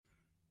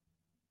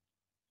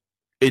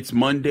It's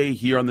Monday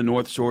here on the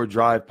North Shore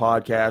Drive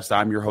podcast.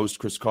 I'm your host,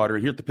 Chris Carter.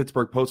 Here at the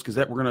Pittsburgh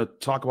Post-Gazette, we're going to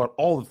talk about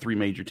all the three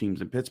major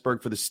teams in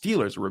Pittsburgh. For the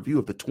Steelers, a review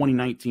of the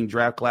 2019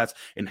 draft class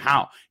and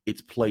how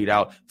it's played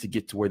out to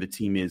get to where the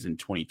team is in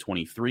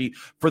 2023.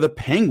 For the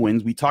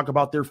Penguins, we talk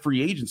about their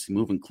free agency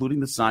move, including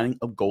the signing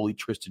of goalie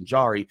Tristan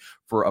Jarry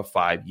for a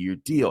 5-year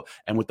deal.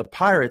 And with the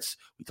Pirates,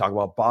 we talk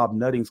about Bob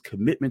Nutting's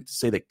commitment to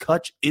say that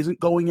Kutch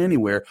isn't going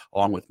anywhere,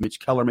 along with Mitch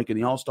Keller making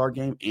the All-Star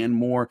game and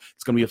more.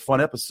 It's going to be a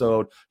fun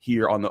episode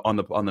here on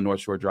the North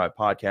Shore Drive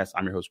podcast.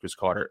 I'm your host, Chris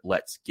Carter.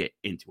 Let's get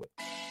into it.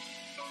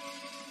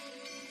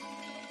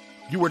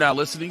 You are now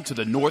listening to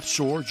the North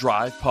Shore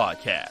Drive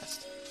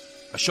podcast,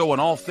 a show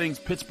on all things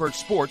Pittsburgh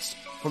sports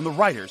from the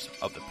writers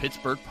of the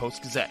Pittsburgh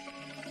Post-Gazette,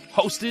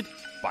 hosted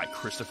by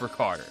Christopher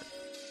Carter.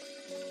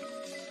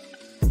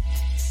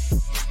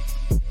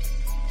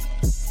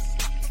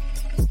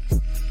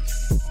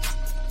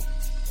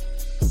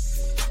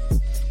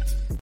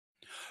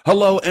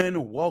 Hello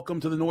and welcome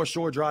to the North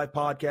Shore Drive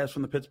podcast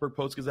from the Pittsburgh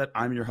Post-Gazette.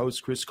 I'm your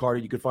host, Chris Carter.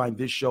 You can find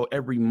this show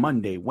every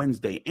Monday,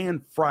 Wednesday,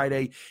 and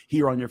Friday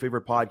here on your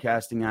favorite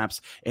podcasting apps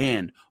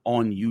and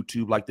on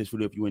YouTube. Like this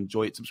video if you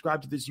enjoy it.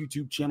 Subscribe to this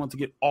YouTube channel to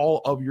get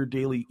all of your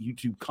daily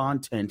YouTube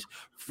content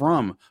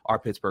from our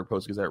Pittsburgh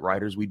Post-Gazette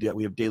writers. We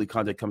have daily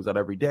content comes out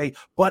every day,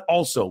 but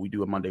also we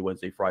do a Monday,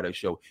 Wednesday, Friday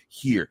show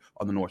here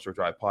on the North Shore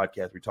Drive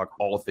podcast. We talk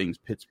all things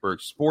Pittsburgh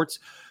sports.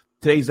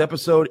 Today's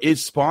episode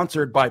is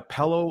sponsored by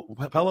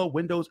Pella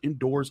Windows and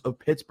Doors of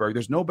Pittsburgh.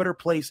 There's no better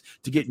place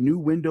to get new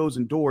windows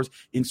and doors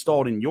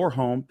installed in your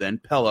home than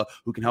Pella,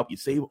 who can help you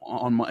save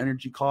on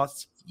energy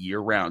costs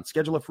year-round.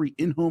 Schedule a free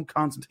in-home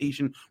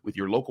consultation with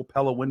your local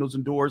Pella Windows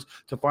and Doors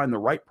to find the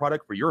right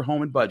product for your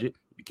home and budget.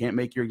 If you can't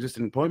make your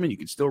existing appointment, you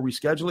can still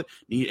reschedule it.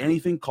 Need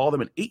anything, call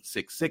them at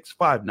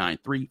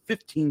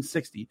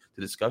 866-593-1560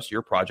 to discuss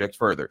your project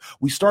further.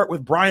 We start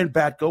with Brian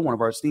Batko, one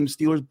of our esteemed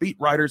Steelers beat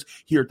writers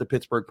here at the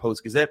Pittsburgh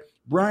Post-Gazette.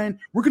 Brian,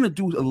 we're going to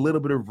do a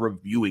little bit of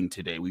reviewing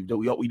today. We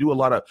do a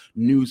lot of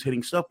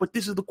news-hitting stuff, but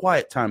this is the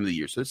quiet time of the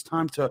year, so it's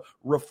time to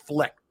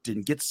reflect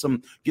and get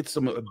some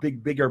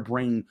bigger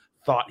brain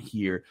thought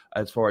here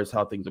as far as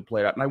how things have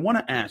played out. And I want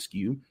to ask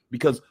you,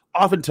 because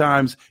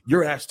oftentimes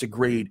you're asked to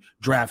grade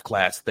draft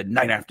class the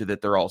night after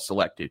that they're all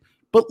selected.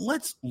 But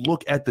let's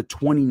look at the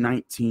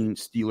 2019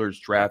 Steelers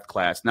draft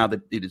class. Now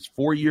that it is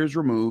 4 years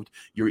removed,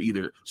 you're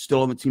either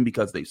still on the team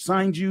because they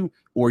signed you,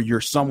 or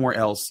you're somewhere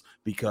else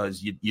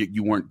because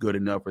you weren't good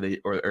enough,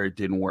 or it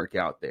didn't work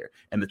out there.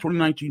 And the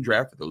 2019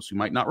 draft, for those who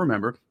might not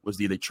remember, was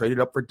they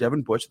traded up for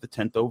Devin Bush, the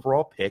 10th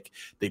overall pick.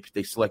 They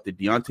selected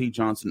Diontae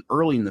Johnson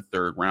early in the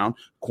third round,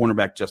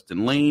 cornerback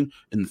Justin Lane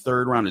in the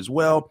third round as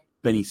well,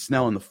 Benny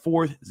Snell in the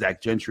fourth,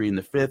 Zach Gentry in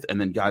the fifth, and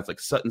then guys like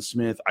Sutton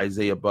Smith,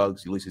 Isaiah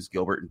Buggs, Ulysses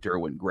Gilbert, and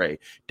Derwin Gray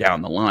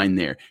down the line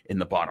there in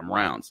the bottom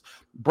rounds.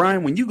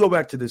 Brian, when you go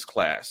back to this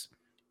class,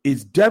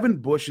 is Devin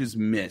Bush's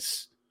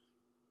miss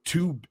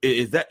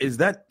does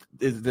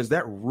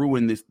that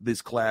ruin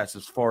this class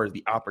as far as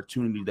the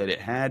opportunity that it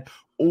had,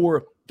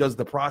 or does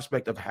the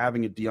prospect of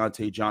having a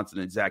Diontae Johnson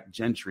and Zach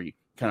Gentry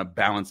kind of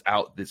balance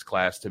out this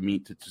class to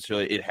show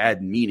it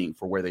had meaning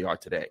for where they are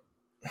today?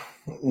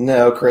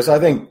 No, Chris, I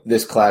think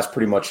this class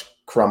pretty much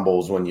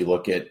crumbles when you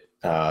look at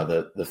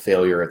the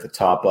failure at the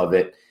top of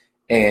it.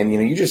 And,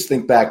 you just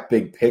think back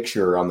big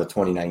picture on the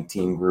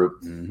 2019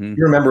 group. Mm-hmm.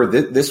 You remember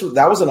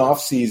that was an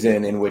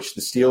offseason in which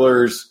the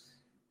Steelers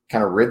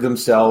kind of rid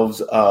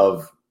themselves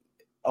of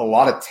a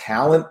lot of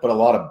talent, but a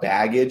lot of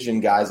baggage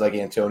and guys like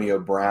Antonio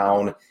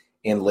Brown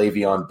and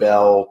Le'Veon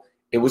Bell.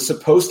 It was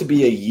supposed to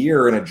be a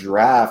year in a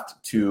draft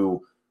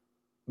to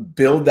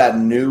build that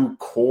new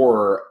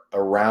core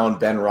around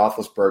Ben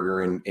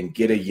Roethlisberger and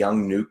get a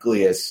young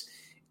nucleus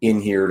in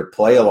here to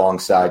play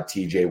alongside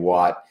TJ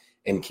Watt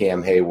and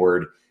Cam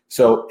Hayward.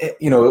 So, it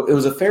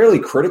was a fairly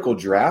critical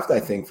draft, I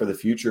think, for the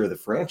future of the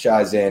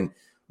franchise. And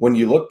when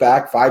you look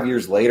back 5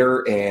 years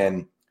later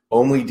and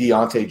only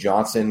Diontae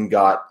Johnson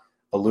got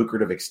a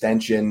lucrative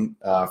extension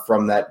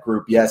from that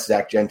group. Yes,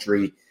 Zach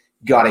Gentry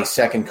got a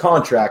second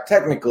contract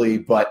technically,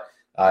 but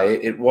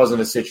it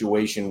wasn't a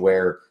situation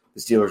where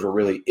the Steelers were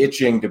really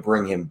itching to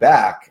bring him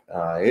back.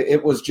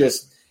 It was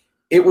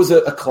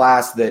a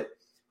class that,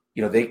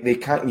 they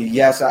kind of,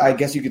 yes, I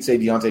guess you could say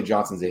Diontae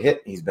Johnson's a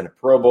hit. He's been a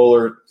Pro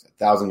Bowler,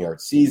 1,000-yard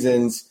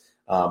seasons.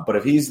 But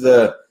if he's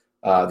the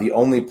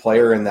only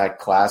player in that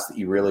class that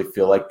you really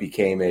feel like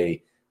became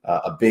a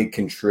big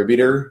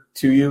contributor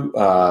to you,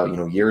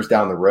 years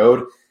down the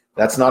road,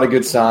 that's not a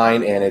good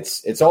sign. And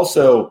it's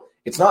also,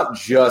 it's not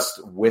just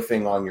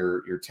whiffing on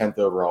your 10th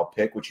overall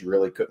pick, which you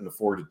really couldn't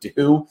afford to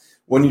do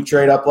when you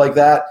trade up like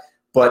that.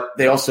 But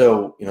they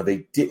also,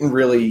 they didn't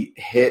really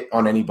hit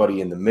on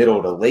anybody in the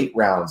middle to late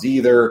rounds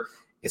either.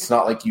 It's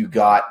not like you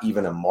got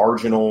even a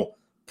marginal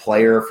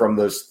player from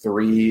those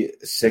 3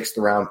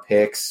 sixth-round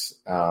picks.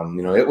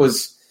 It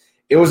was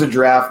a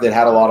draft that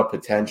had a lot of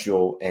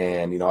potential,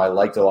 and, I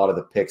liked a lot of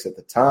the picks at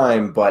the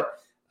time, but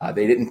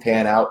they didn't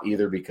pan out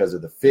either because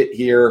of the fit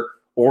here,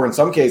 or in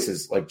some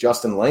cases, like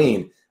Justin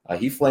Lane,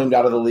 he flamed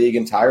out of the league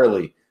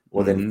entirely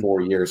within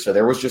 4 years. So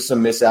there was just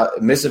some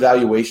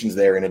misevaluations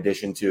there, in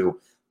addition to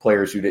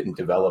players who didn't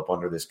develop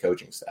under this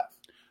coaching staff.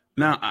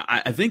 Now,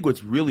 I think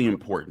what's really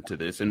important to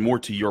this, and more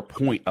to your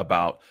point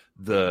about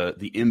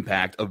the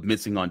impact of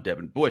missing on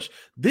Devin Bush,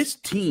 this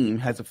team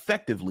has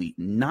effectively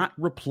not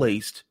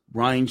replaced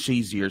Ryan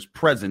Shazier's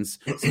presence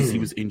since he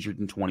was injured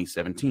in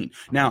 2017.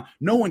 Now,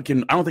 no one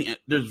can, I don't think,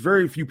 there's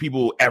very few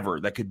people ever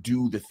that could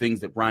do the things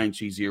that Ryan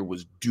Shazier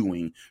was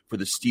doing for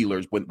the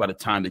Steelers by the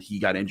time that he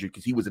got injured,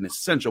 because he was an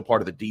essential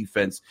part of the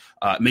defense,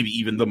 maybe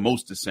even the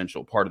most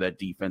essential part of that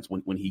defense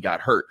when he got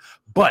hurt.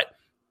 But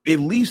at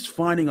least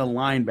finding a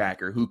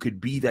linebacker who could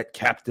be that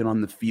captain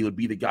on the field,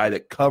 be the guy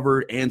that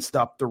covered and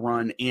stopped the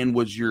run and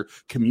was your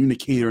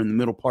communicator in the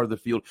middle part of the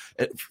field,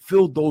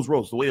 filled those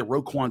roles the way that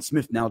Roquan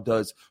Smith now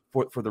does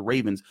for the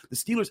Ravens. The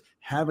Steelers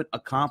haven't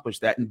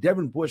accomplished that, and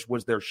Devin Bush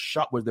was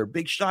their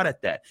big shot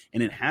at that,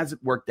 and it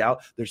hasn't worked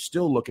out. They're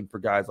still looking for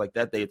guys like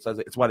that.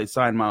 It's why they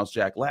signed Miles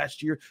Jack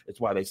last year. It's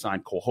why they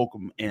signed Cole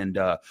Holcomb and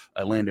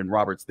Landon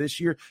Roberts this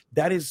year.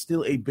 That is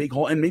still a big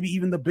hole, and maybe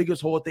even the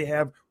biggest hole that they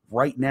have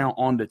right now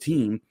on the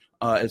team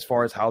as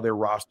far as how their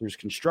roster is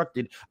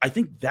constructed. I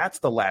think that's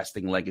the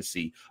lasting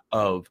legacy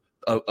of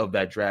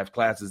that draft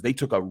class, is they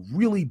took a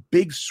really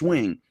big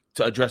swing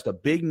to address a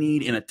big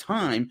need in a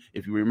time,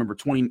 if you remember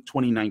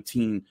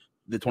 2019,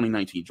 the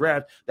 2019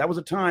 draft, that was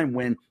a time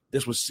when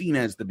this was seen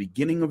as the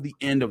beginning of the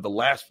end of the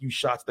last few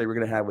shots they were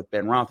going to have with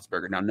Ben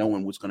Roethlisberger. Now, no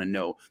one was going to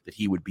know that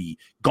he would be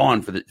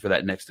gone for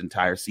that next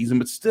entire season,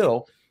 but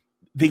still,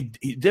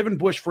 Devin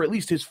Bush, for at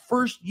least his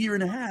first year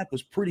and a half,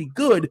 was pretty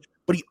good,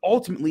 but he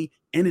ultimately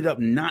ended up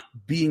not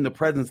being the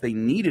presence they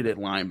needed at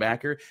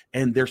linebacker,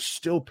 and they're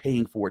still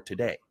paying for it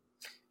today.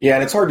 Yeah,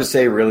 and it's hard to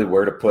say really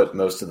where to put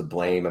most of the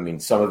blame. I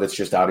mean, some of it's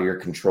just out of your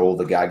control.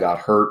 The guy got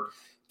hurt,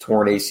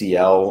 torn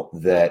ACL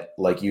that,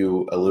 like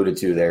you alluded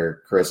to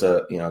there, Chris,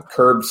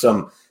 curbed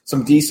some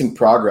decent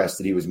progress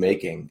that he was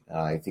making.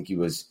 I think he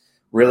was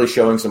really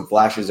showing some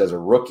flashes as a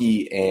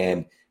rookie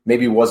and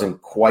maybe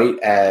wasn't quite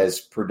as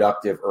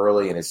productive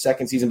early in his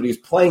second season, but he was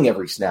playing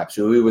every snap.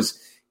 So he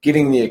was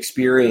getting the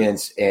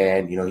experience,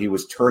 and, he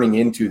was turning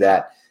into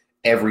that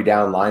every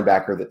down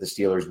linebacker that the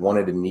Steelers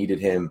wanted and needed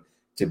him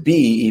to be,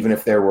 even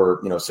if there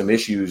were, some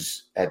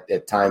issues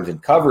at times in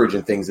coverage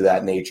and things of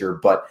that nature.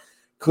 But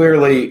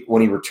clearly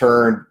when he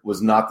returned,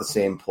 was not the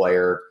same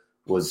player,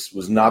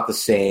 was not the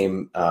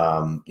same,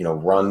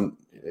 run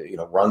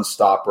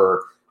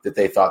stopper that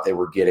they thought they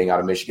were getting out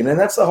of Michigan. And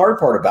that's the hard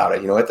part about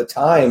it. At the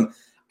time,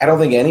 I don't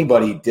think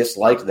anybody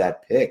disliked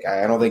that pick.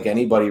 I don't think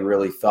anybody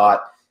really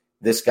thought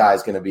this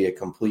guy's going to be a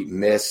complete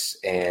miss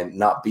and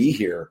not be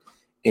here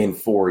in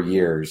 4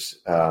 years.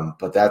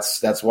 But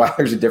that's why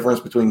there's a difference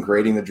between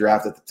grading the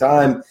draft at the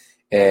time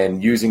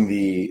and using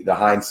the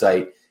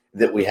hindsight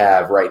that we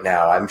have right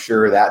now. I'm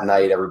sure that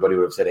night everybody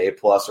would have said A+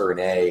 or an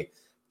A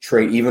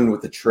trade, even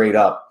with the trade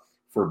up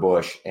for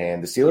Bush.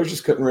 And the Steelers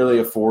just couldn't really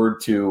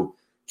afford to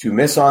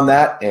miss on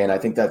that. And I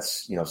think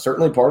that's,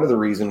 certainly part of the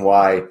reason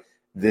why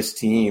this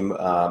team,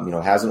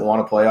 hasn't won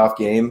a playoff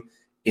game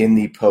in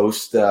the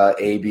post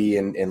AB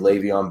and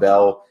Le'Veon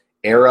Bell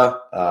era.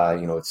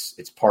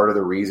 It's part of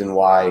the reason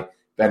why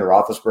Ben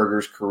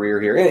Roethlisberger's career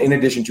here, in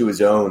addition to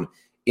his own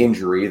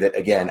injury that,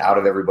 again, out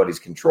of everybody's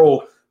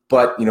control,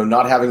 but,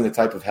 not having the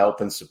type of help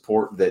and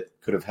support that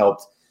could have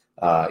helped,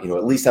 at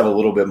least have a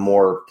little bit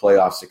more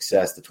playoff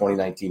success. The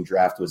 2019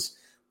 draft was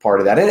part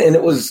of that. And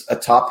it was a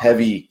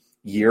top-heavy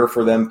year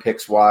for them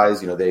picks-wise.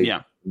 They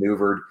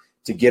maneuvered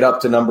to get up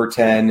to number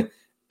 10.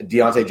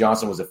 Deontay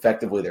Johnson was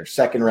effectively their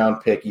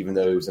second-round pick, even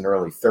though he was an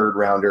early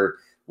third-rounder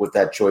with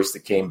that choice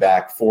that came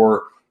back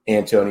for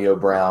Antonio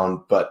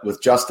Brown. But with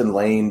Justin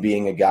Lane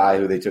being a guy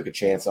who they took a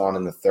chance on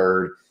in the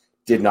third,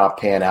 did not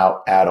pan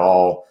out at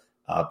all.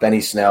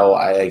 Benny Snell,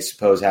 I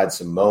suppose, had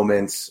some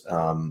moments.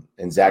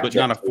 And Zach But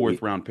Gentry, not a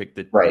fourth-round pick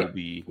that would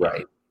be.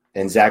 Right.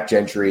 And Zach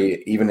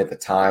Gentry, even at the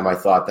time, I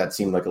thought that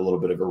seemed like a little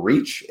bit of a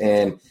reach.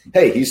 And,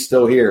 hey, he's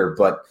still here.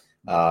 But,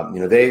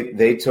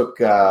 they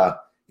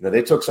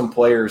took some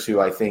players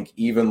who I think,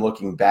 even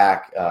looking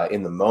back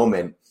in the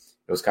moment,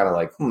 it was kind of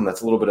like,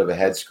 that's a little bit of a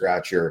head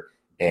scratcher.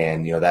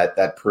 And,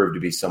 that proved to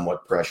be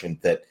somewhat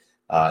prescient that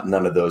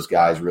none of those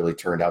guys really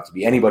turned out to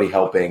be anybody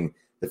helping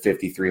the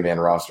 53-man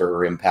roster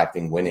or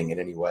impacting winning in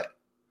any way.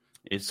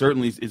 It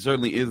certainly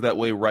is that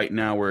way right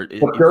now. But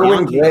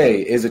Derwin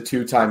Gray is a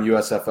two-time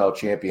USFL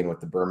champion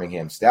with the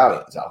Birmingham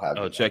Stallions. I'll have.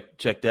 Oh,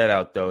 check that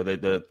out though.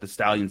 The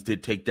Stallions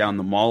did take down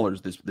the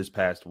Maulers this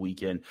past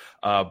weekend.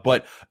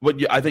 But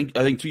I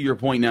think to your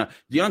point now,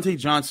 Deontay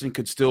Johnson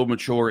could still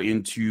mature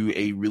into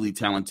a really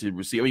talented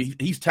receiver. I mean,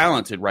 he's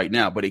talented right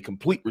now, but a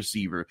complete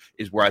receiver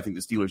is where I think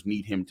the Steelers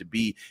need him to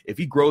be. If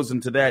he grows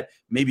into that,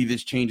 maybe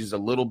this changes a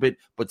little bit,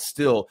 but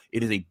still,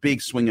 it is a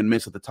big swing and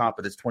miss at the top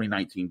of this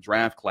 2019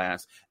 draft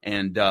class.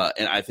 And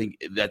I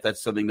think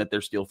that's something that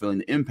they're still feeling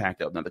the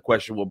impact of. Now, the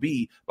question will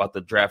be about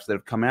the drafts that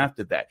have come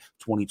after that.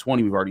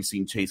 2020, we've already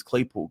seen Chase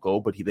Claypool go,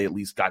 but they at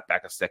least got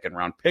back a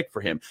second-round pick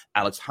for him.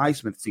 Alex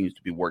Highsmith seems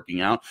to be working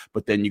out,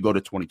 but then you go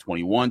to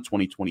 2021,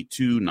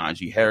 2022,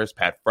 Najee Harris,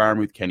 Pat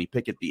Freiermuth, Kenny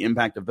Pickett, the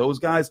impact of those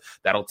guys,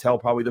 that'll tell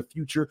probably the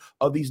future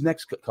of these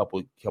next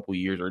couple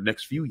years or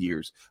next few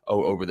years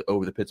over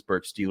the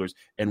Pittsburgh Steelers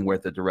and where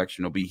the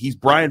direction will be. He's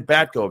Brian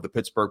Batko of the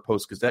Pittsburgh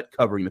Post-Gazette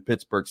covering the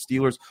Pittsburgh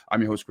Steelers.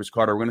 I'm your host, Chris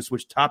Carter. We're going to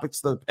switch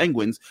topics to the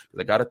Penguins because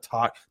I got to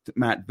talk to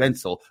Matt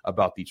Vensel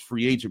about these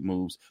free agent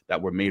moves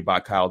that were made by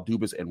Kyle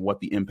Dubas and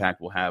what the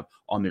impact will have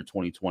on their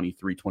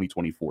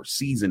 2023-2024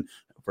 season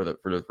for the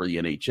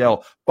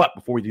NHL. But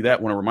before we do that,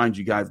 I want to remind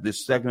you guys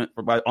this segment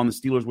on the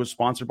Steelers was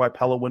sponsored by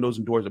Pella Windows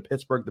and Doors of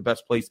Pittsburgh, the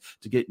best place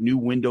to get new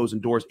windows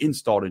and doors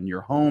installed in your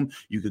home.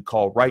 You could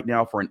call right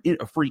now for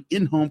a free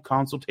in-home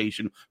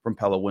consultation from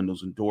Pella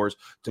Windows and Doors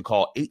to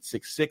call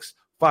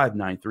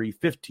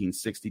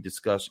 866-593-1560.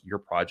 Discuss your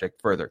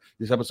project further.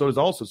 This episode is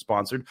also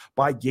sponsored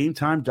by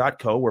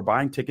GameTime.co, where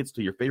buying tickets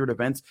to your favorite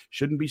events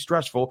shouldn't be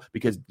stressful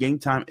because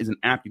GameTime is an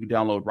app you can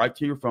download right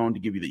to your phone to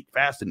give you the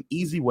fast and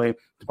easy way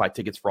to buy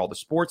tickets for all the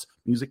sports,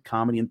 music,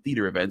 comedy, and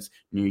theater events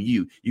near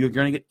you. You're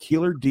going to get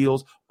killer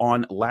deals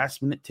on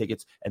last-minute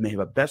tickets, and they have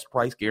a best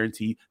price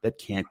guarantee that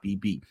can't be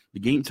beat. The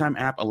GameTime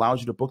app allows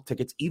you to book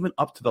tickets even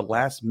up to the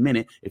last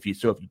minute. If you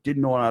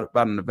didn't know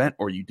about an event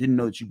or you didn't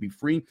know that you'd be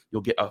free,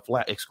 you'll get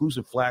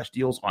exclusive flash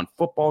deals on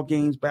football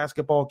games,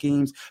 basketball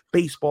games,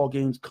 baseball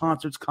games,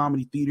 concerts,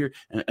 comedy, theater,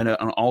 and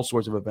all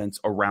sorts of events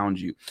around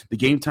you. The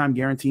GameTime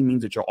guarantee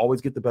means that you'll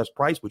always get the best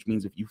price, which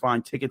means if you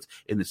find tickets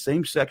in the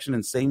same section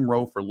and same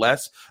row for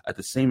less at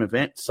the same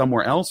event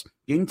somewhere else,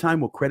 GameTime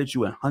will credit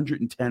you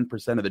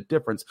 110% of the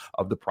difference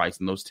of the price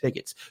in those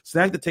tickets.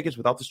 Snag the tickets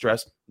without the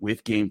stress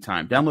with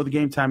GameTime. Download the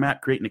GameTime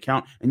app, create an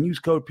account, and use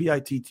code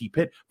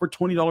PITTPIT for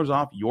 $20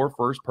 off your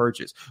first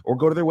purchase. Or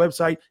go to their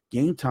website,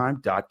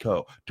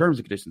 GameTime.co. Terms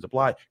and conditions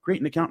apply.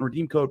 Create an account and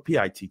redeem code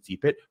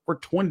PITTPIT for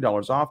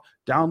 $20 off.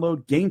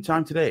 Download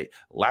GameTime today.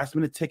 Last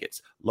minute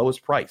tickets,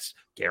 lowest price,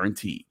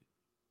 guaranteed.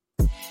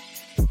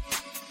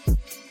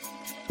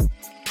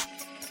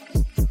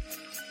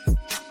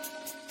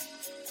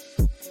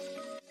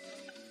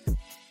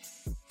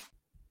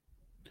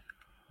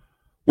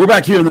 We're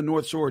back here in the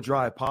North Shore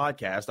Drive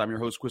podcast. I'm your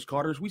host, Chris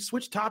Carter. We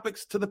switch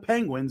topics to the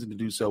Penguins, and to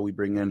do so, we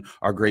bring in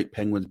our great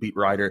Penguins beat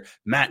writer,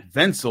 Matt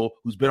Vensel,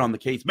 who's been on the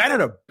case. Matt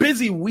had a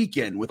busy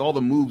weekend with all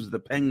the moves the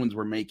Penguins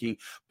were making,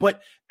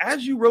 but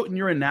as you wrote in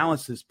your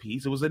analysis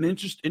piece, it was an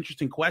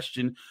interesting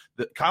question.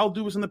 That Kyle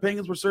Dubas and the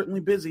Penguins were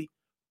certainly busy,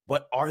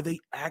 but are they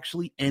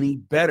actually any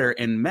better?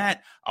 And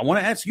Matt, I want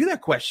to ask you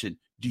that question.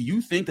 Do you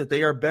think that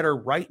they are better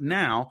right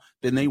now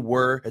than they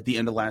were at the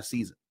end of last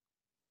season?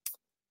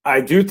 I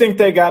do think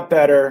they got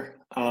better,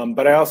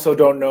 but I also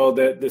don't know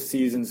that the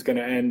season's going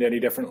to end any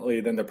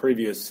differently than the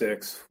previous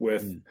six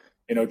with,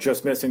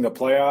 just missing the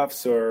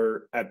playoffs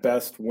or at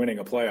best winning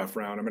a playoff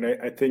round. I mean,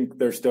 I think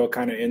they're still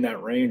kind of in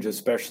that range,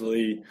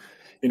 especially,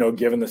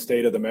 given the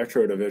state of the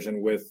Metro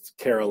Division with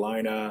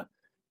Carolina,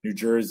 New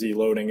Jersey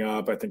loading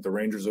up. I think the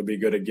Rangers will be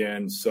good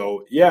again.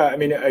 So, yeah, I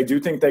mean, I do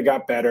think they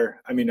got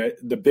better. I mean,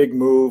 the big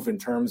move in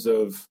terms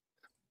of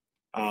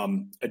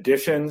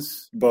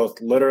additions,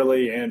 both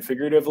literally and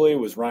figuratively,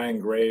 was Ryan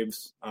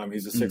Graves.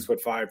 He's a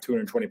 6'5",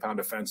 220-pound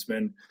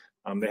defenseman.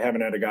 They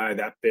haven't had a guy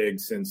that big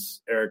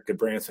since Eric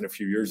Goodbranson a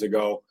few years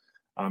ago.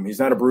 He's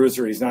not a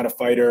bruiser, he's not a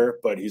fighter,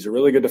 but he's a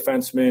really good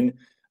defenseman.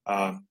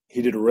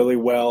 He did really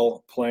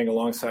well playing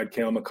alongside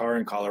Cale Makar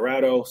in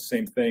Colorado.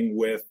 Same thing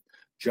with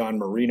John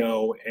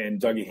Marino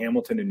and Dougie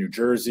Hamilton in New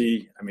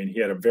Jersey. I mean,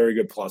 he had a very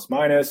good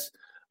plus-minus.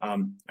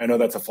 I know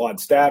that's a flawed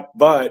stat,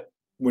 but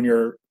when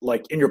you're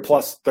like in your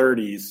plus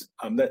 30s,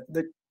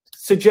 that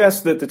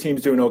suggests that the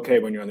team's doing okay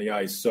when you're on the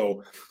ice.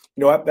 So,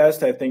 at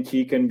best, I think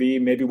he can be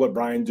maybe what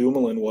Brian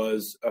Dumoulin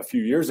was a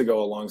few years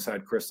ago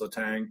alongside Chris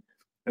Letang.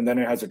 And then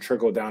it has a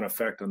trickle-down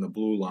effect on the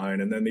blue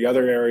line. And then the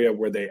other area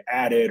where they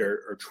added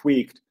or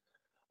tweaked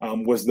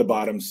was the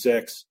bottom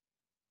six.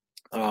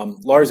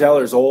 Lars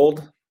Eller's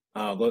old.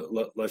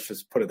 Let's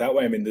just put it that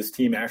way. I mean, this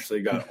team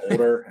actually got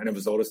older, and it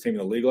was the oldest team in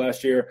the league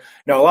last year.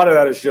 Now, a lot of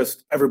that is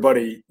just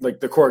everybody, like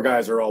the core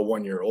guys are all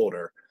 1 year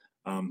older,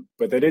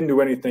 but they didn't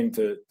do anything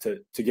to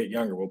get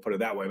younger. We'll put it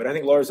that way. But I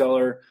think Lars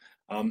Eller,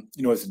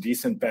 is a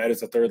decent bet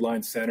as a third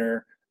line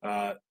center.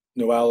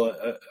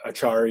 Noel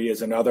Achari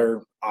is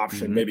another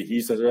option. Mm-hmm. Maybe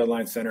he's the third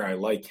line center. I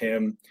like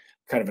him,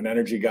 kind of an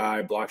energy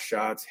guy, blocks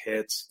shots,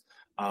 hits.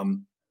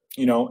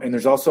 And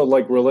there's also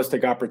like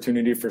realistic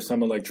opportunity for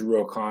someone like Drew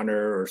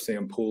O'Connor or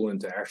Sam Poulin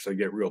to actually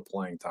get real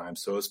playing time.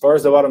 So as far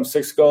as the bottom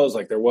six goes,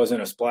 like there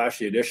wasn't a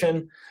splashy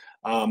addition.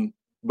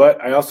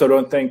 But I also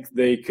don't think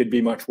they could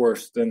be much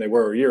worse than they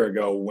were a year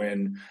ago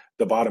when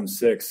the bottom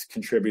six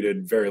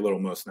contributed very little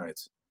most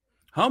nights.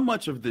 How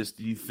much of this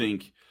do you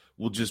think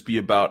will just be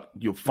about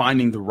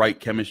finding the right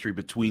chemistry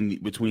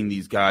between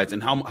these guys,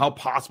 and how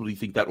possible do you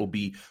think that will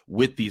be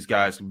with these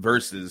guys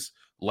versus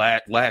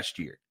last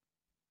year?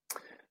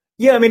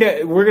 Yeah, I mean,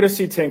 we're going to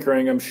see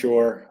tinkering, I'm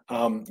sure.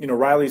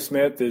 Riley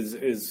Smith is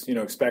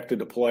expected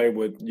to play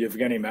with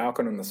Evgeny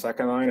Malkin on the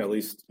second line. At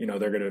least,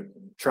 they're going to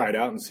try it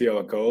out and see how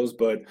it goes.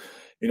 But,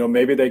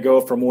 maybe they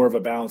go for more of a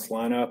balanced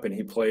lineup and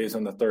he plays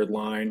on the third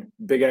line.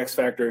 Big X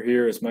factor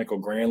here is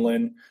Michael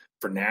Granlund.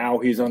 For now,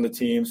 he's on the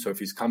team. So if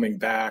he's coming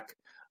back,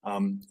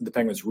 the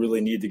Penguins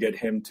really need to get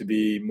him to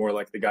be more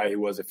like the guy he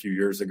was a few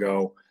years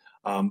ago.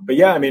 But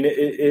yeah, I mean,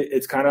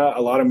 it's kind of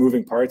a lot of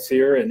moving parts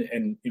here,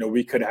 and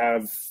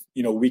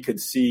we could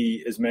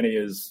see as many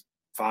as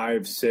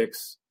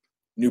 5-6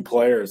 new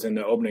players in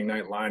the opening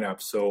night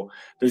lineup. So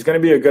there's going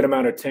to be a good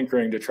amount of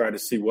tinkering to try to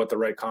see what the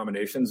right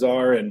combinations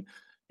are. And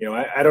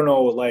I don't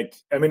know,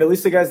 at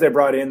least the guys they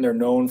brought in, they're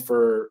known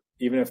for,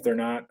 even if they're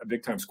not a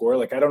big time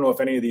scorer. I don't know if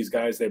any of these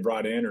guys they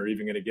brought in are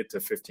even going to get to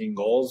 15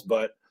 goals,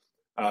 but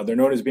they're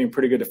known as being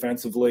pretty good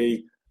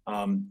defensively.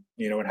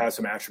 It has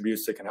some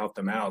attributes that can help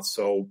them out.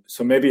 So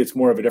maybe it's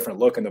more of a different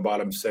look in the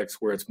bottom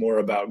six where it's more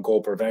about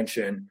goal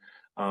prevention.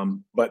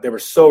 But they were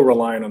so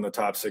reliant on the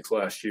top six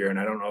last year. And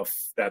I don't know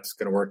if that's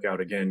going to work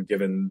out again,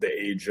 given the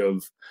age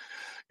of,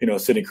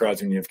 Sidney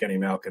Crosby and Evgeny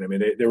Malkin. I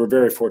mean, they were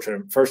very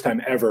fortunate. First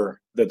time ever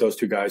that those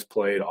two guys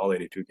played all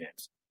 82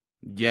 games.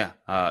 Yeah,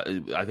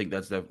 I think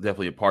that's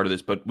definitely a part of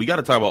this. But we got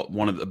to talk about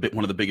one of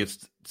the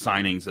biggest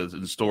signings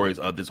and stories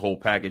of this whole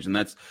package, and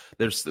that's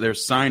they're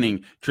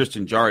signing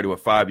Tristan Jarry to a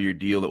 5-year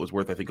deal that was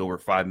worth, I think, over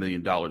 $5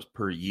 million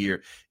per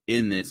year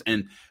in this.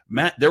 And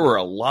Matt, there were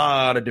a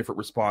lot of different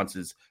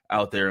responses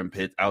out there in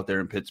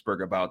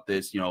Pittsburgh about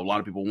this. A lot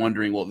of people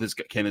wondering, well,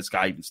 can this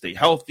guy even stay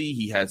healthy?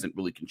 He hasn't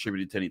really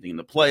contributed to anything in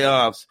the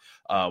playoffs.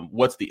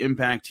 What's the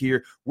impact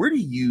here? Where do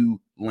you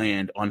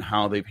land on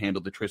how they've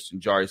handled the Tristan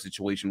Jarry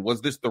situation?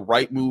 Was this the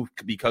right move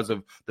because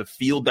of the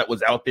field that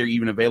was out there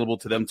even available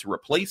to them to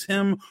replace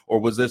him, or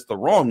was this the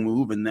wrong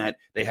move in that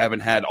they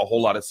haven't had a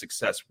whole lot of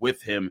success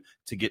with him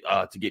to get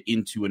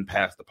into and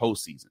past the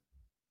postseason?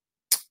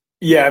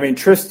 Yeah, I mean,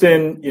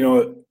 Tristan,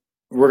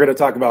 we're going to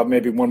talk about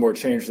maybe one more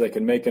change they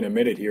can make in a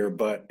minute here,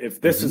 but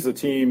if this is the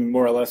team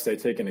more or less they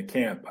take into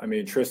camp, I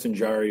mean, Tristan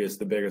Jarry is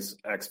the biggest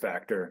X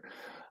factor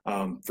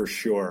for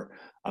sure.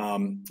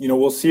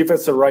 We'll see if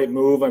it's the right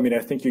move. I mean, I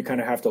think you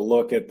kind of have to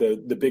look at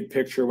the big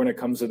picture when it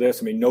comes to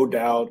this. I mean, no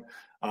doubt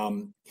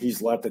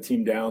he's let the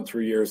team down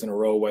 3 years in a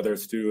row, whether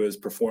it's due to his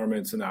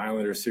performance in the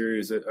Islanders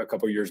series a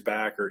couple years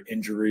back or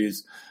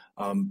injuries.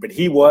 But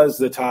he was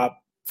the top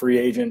free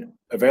agent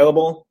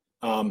available.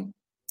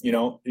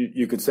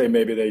 You could say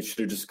maybe they should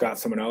have just got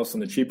someone else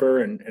on the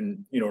cheaper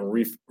and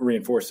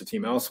reinforce the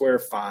team elsewhere.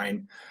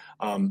 Fine.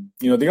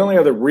 The only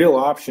other real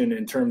option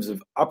in terms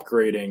of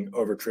upgrading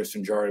over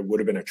Tristan Jarry would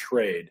have been a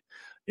trade.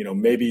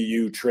 Maybe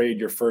you trade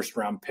your first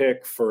round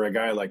pick for a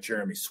guy like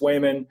Jeremy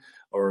Swayman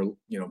or,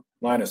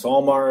 Linus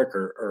Ullmark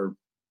or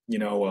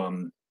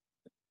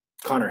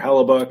Connor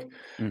Hellebuck.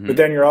 Mm-hmm. But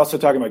then you're also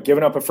talking about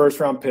giving up a first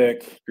round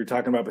pick. You're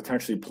talking about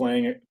potentially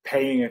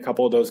paying a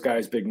couple of those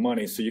guys big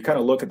money. So you kind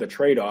of look at the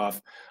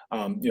trade-off.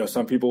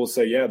 Some people will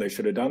say, yeah, they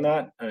should have done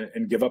that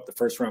and give up the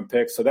first round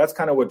pick. So that's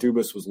kind of what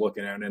Dubas was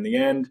looking at. And in the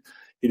end,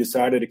 he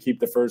decided to keep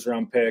the first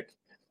round pick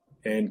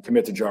and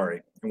commit to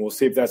Jarry. And we'll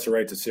see if that's the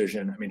right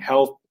decision. I mean,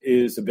 health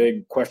is a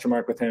big question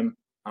mark with him.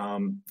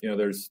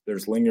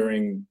 There's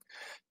lingering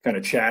kind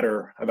of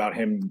chatter about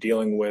him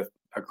dealing with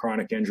a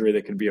chronic injury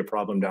that could be a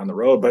problem down the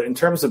road. But in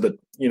terms of the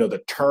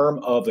term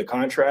of the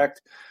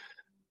contract,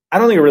 I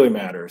don't think it really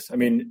matters. I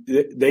mean,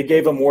 they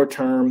gave him more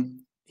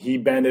term. He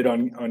bended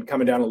on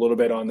coming down a little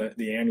bit on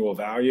the annual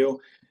value.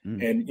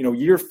 And,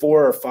 year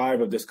 4 or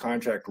 5 of this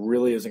contract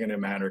really isn't going to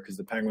matter because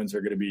the Penguins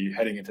are going to be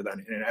heading into that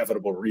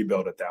inevitable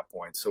rebuild at that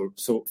point. So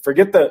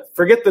forget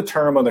the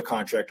term on the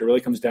contract. It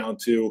really comes down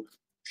to,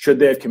 should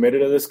they have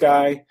committed to this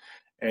guy?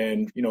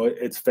 And,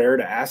 it's fair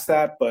to ask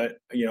that, but,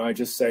 I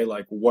just say,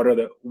 what are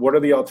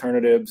the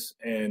alternatives?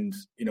 And,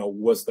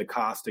 was the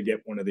cost to get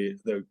one of the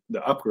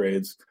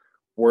upgrades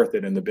worth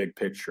it in the big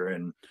picture?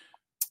 And,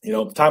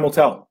 time will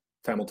tell.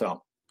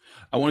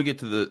 I want to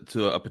get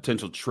to a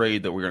potential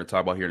trade that we're going to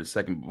talk about here in a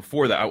second. But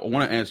before that, I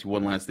want to ask you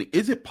one last thing.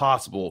 Is it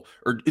possible,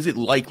 or is it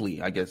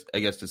likely, I guess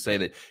to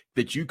say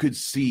that you could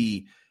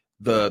see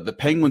the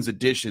Penguins'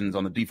 additions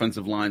on the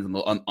defensive lines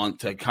on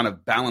to kind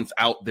of balance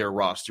out their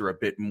roster a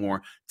bit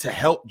more, to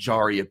help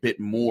Jarry a bit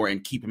more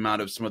and keep him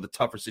out of some of the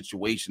tougher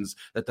situations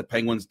that the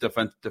Penguins'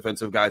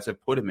 defensive guys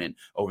have put him in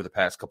over the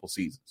past couple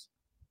seasons?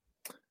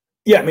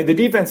 Yeah, I mean, the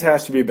defense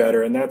has to be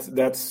better, and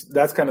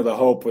that's kind of the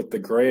hope with the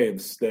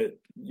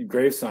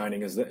Graves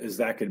signing is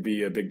that could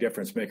be a big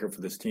difference maker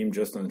for this team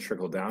just on the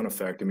trickle down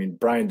effect. I mean,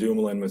 Brian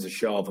Dumoulin was a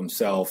shell of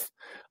himself,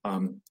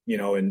 and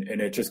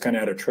it just kind of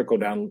had a trickle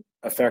down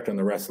effect on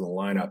the rest of the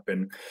lineup.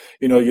 And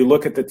you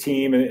look at the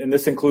team, and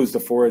this includes the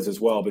forwards as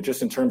well, but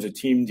just in terms of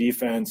team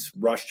defense,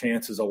 rush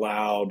chances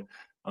allowed.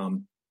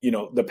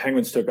 The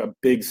Penguins took a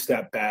big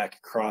step back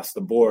across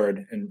the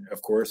board, and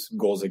of course,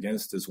 goals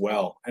against as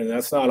well. And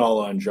that's not all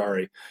on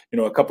Jarry.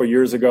 A couple of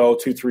years ago,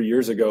 2-3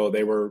 years ago,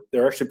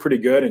 they're actually pretty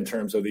good in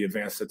terms of the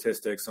advanced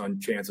statistics on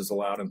chances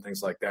allowed and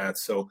things like that.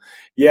 So,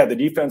 yeah, the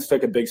defense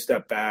took a big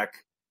step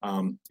back.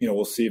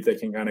 We'll see if they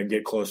can kind of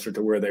get closer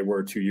to where they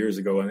were 2 years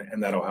ago,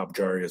 and that'll help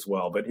Jarry as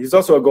well. But he's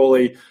also a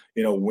goalie,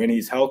 when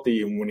he's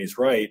healthy and when he's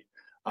right,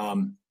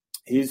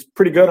 he's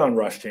pretty good on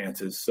rush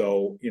chances.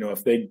 So,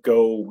 if they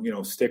go,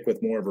 stick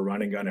with more of a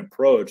running gun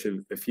approach,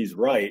 if he's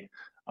right,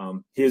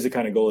 he is the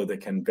kind of goalie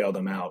that can bail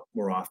them out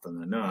more often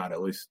than not,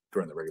 at least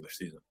during the regular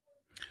season.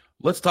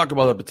 Let's talk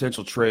about a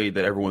potential trade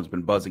that everyone's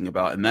been buzzing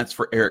about, and that's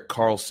for Erik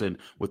Karlsson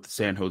with the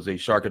San Jose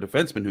Sharks, a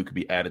defenseman who could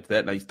be added to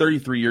that. Now, he's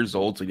 33 years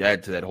old, so you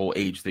add to that whole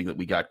age thing that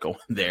we got going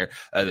there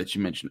that you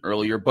mentioned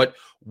earlier. But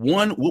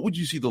one, what would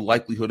you see the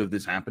likelihood of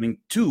this happening?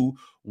 Two,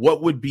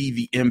 what would be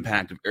the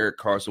impact of Erik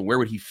Karlsson? Where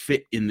would he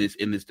fit in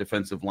this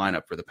defensive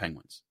lineup for the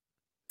Penguins?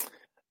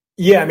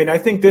 Yeah, I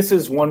think this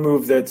is one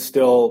move that's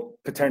still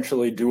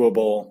potentially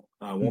doable.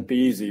 Won't be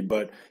easy,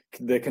 but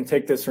they can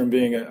take this from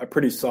being a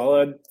pretty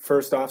solid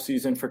first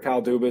offseason for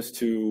Kyle Dubas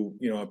to,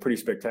 a pretty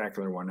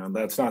spectacular one. Now,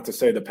 that's not to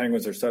say the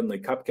Penguins are suddenly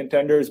cup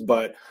contenders,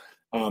 but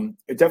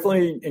it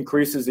definitely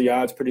increases the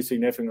odds pretty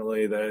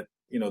significantly that,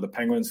 the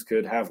Penguins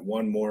could have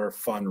one more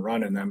fun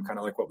run in them, kind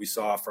of like what we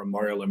saw from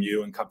Mario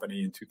Lemieux and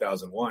company in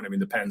 2001.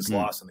 The Pens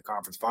lost in the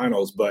conference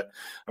finals, but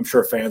I'm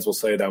sure fans will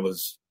say that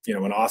was,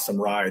 an awesome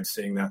ride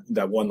seeing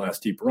that one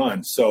last deep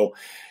run. So,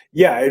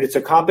 yeah, it's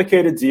a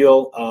complicated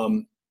deal.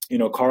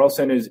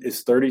 Karlsson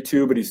is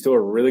 32, but he's still a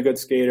really good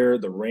skater,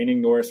 the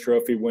reigning Norris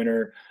Trophy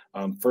winner,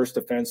 first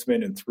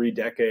defenseman in 3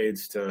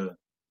 decades to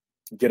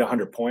get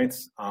 100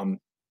 points.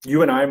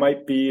 You and I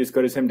might be as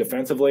good as him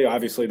defensively.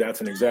 Obviously,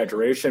 that's an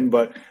exaggeration,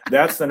 but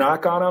that's the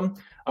knock on him.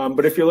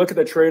 But if you look at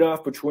the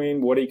trade-off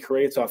between what he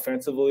creates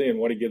offensively and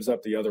what he gives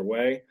up the other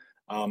way,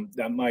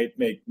 that might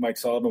make Mike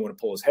Sullivan want to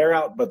pull his hair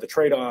out. But the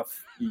trade-off,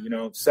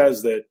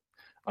 says that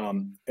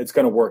it's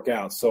going to work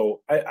out.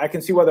 So I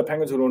can see why the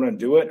Penguins would want to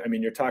do it.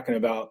 You're talking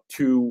about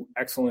 2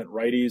 excellent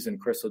righties in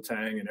Chris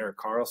Letang and Erik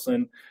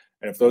Karlsson.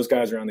 And if those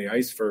guys are on the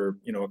ice for,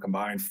 a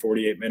combined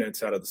 48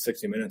 minutes out of the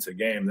 60 minutes a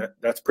game,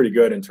 that's pretty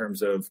good in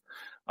terms of,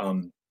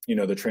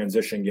 the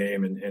transition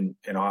game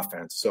and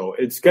offense. So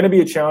it's going to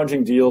be a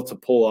challenging deal to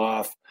pull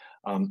off.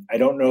 I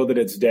don't know that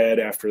it's dead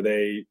after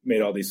they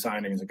made all these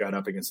signings and got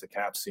up against the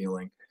cap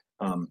ceiling.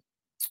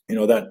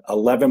 That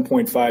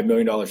 $11.5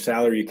 million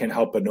salary, you can't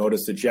help but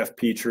notice that Jeff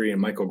Petrie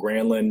and Michael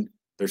Granlund,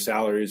 their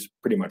salaries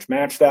pretty much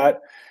match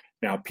that.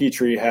 Now,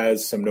 Petrie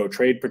has some no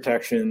trade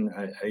protection.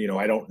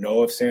 I don't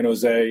know if San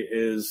Jose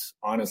is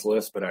on his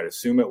list, but I'd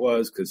assume it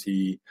was because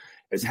he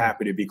is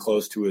happy to be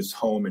close to his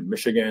home in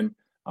Michigan,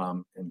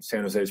 and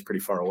San Jose is pretty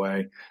far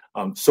away.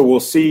 So we'll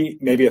see.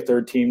 Maybe a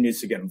third team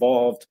needs to get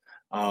involved.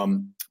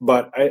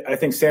 But I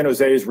think San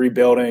Jose is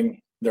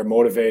rebuilding. They're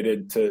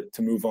motivated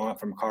to move on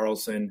from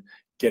Karlsson,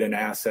 get an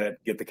asset,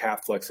 get the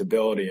cap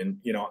flexibility. And,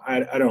 I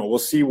don't know. We'll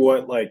see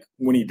what,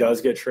 when he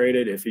does get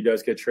traded, if he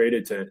does get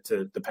traded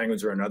to the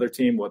Penguins or another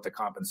team, what the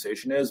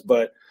compensation is.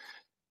 But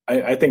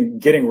I think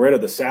getting rid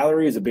of the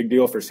salary is a big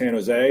deal for San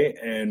Jose.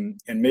 And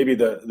maybe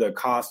the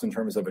cost in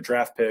terms of a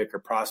draft pick or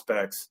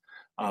prospects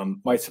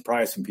might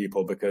surprise some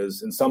people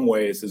because in some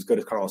ways, as good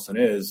as Karlsson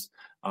is,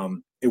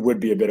 it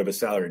would be a bit of a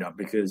salary dump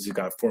because you've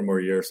got 4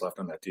 more years left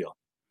on that deal.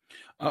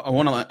 I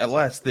want a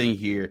last thing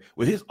here.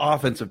 With his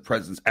offensive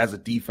presence as a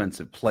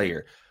defensive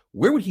player,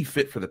 where would he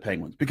fit for the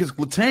Penguins? Because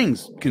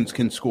Letang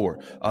can score,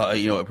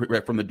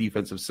 from the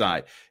defensive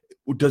side.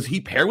 Does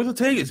he pair with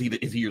Letang? Is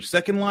he your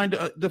second line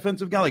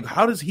defensive guy?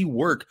 How does he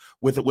work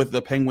with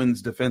the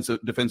Penguins'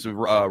 defensive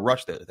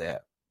rush that they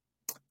have?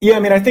 Yeah,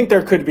 I think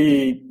there could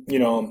be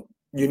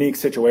unique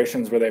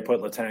situations where they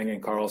put Letang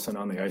and Karlsson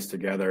on the ice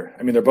together.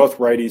 They're both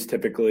righties.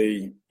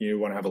 Typically, you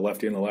want to have a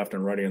lefty on the left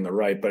and righty on the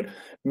right. But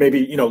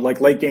maybe,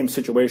 like late game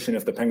situation,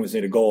 if the Penguins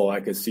need a goal, I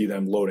could see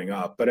them loading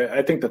up. But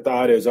I think the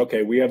thought is,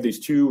 okay, we have these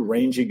 2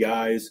 rangy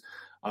guys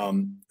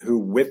who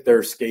with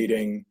their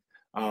skating,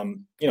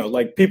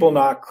 people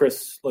knock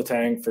Chris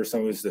Letang for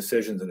some of his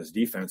decisions in his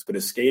defense, but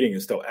his skating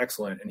is still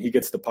excellent. And he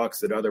gets the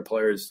pucks that other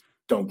players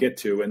don't get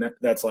to, and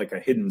that's like a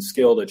hidden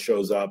skill that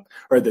shows up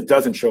or that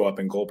doesn't show up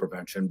in goal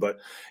prevention. But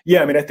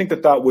yeah, I think the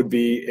thought would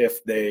be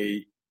if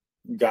they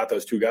got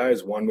those 2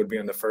 guys, one would be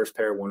in the first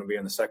pair, one would be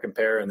in the second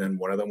pair, and then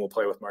one of them will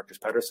play with Marcus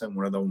Pettersson,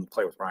 one of them will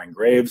play with Ryan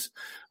Graves.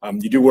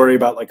 You do worry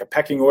about a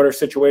pecking order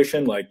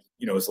situation,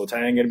 is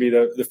Letang going to be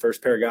the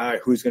first pair guy?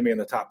 Who's going to be in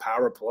the top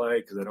power play?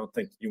 Because I don't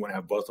think you want to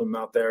have both of them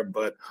out there.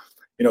 But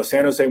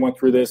San Jose went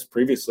through this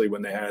previously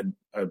when they had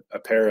a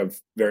pair of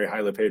very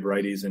highly paid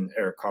righties in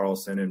Erik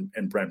Karlsson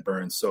and Brent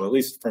Burns. So at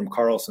least from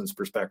Karlsson's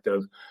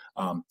perspective,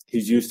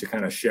 he's used to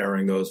kind of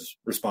sharing those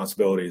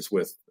responsibilities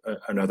with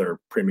another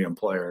premium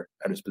player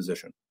at his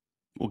position.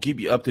 We'll keep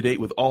you up to date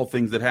with all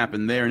things that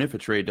happen there. And if a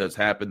trade does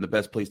happen, the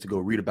best place to go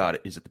read about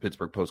it is at the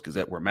Pittsburgh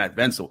Post-Gazette, where Matt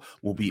Vensel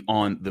will be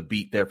on the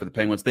beat there for the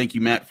Penguins. Thank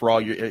you, Matt, for all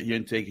your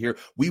intake here.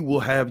 We will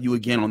have you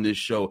again on this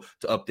show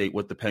to update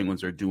what the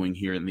Penguins are doing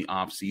here in the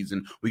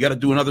offseason. We got to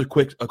do another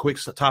quick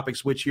topic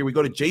switch here. We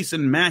go to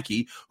Jason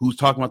Mackey, who's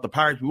talking about the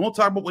Pirates. We won't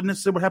talk about what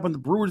happened to the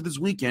Brewers this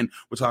weekend.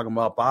 We're talking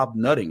about Bob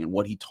Nutting and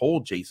what he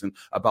told Jason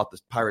about the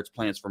Pirates'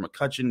 plans for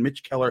McCutchen,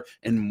 Mitch Keller,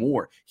 and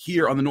more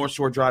here on the North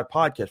Shore Drive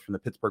podcast from the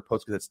Pittsburgh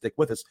Post-Gazette. Stick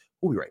with us.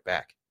 We'll be right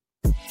back.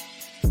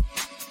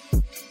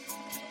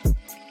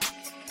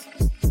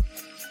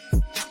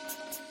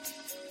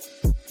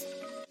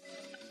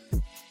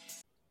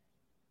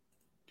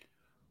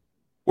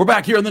 We're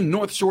back here on the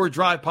North Shore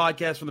Drive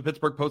podcast from the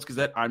Pittsburgh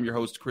Post-Gazette. I'm your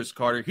host, Chris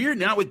Carter, here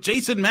now with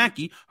Jason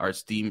Mackey, our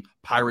esteemed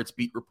Pirates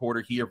beat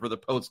reporter here for the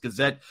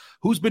Post-Gazette,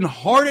 who's been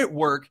hard at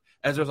work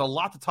as there's a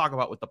lot to talk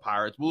about with the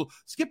Pirates. We'll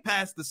skip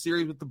past the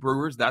series with the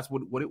Brewers. That's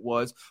what it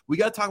was. We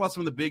got to talk about some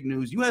of the big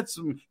news. You had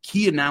some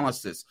key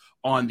analysis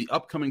on the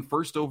upcoming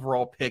first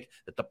overall pick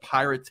that the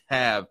Pirates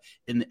have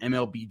in the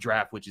MLB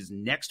draft, which is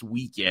next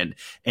weekend.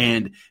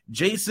 And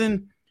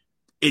Jason,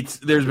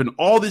 there's been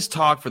all this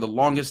talk for the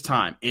longest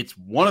time. It's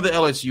one of the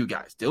LSU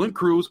guys, Dylan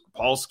Crews,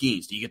 Paul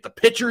Skeens. Do you get the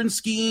pitcher in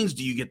Skeens?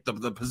 Do you get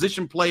the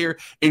position player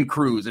in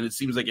Crews? And it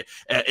seems like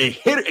a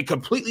hit, a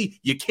completely,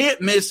 you can't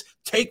miss,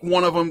 take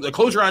one of them,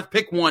 close your eyes,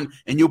 pick one,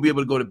 and you'll be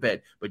able to go to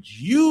bed. But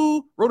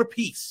you wrote a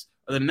piece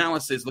of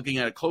analysis looking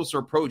at a closer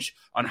approach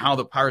on how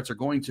the Pirates are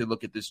going to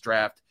look at this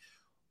draft.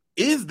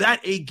 Is that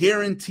a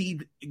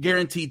guaranteed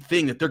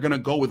thing that they're going to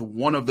go with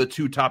one of the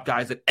two top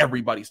guys that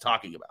everybody's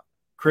talking about?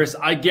 Chris,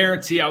 I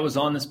guarantee I was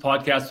on this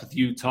podcast with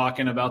you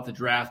talking about the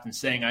draft and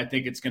saying I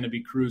think it's going to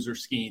be Crews or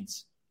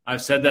Skeens.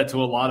 I've said that to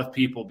a lot of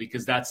people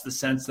because that's the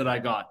sense that I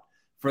got.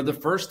 For the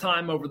first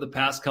time over the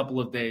past couple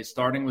of days,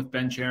 starting with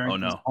Ben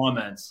Cherington's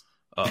comments.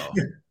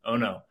 Oh,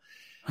 no.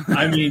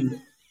 I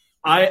mean,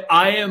 I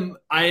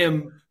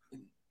am,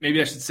 maybe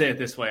I should say it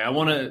this way. I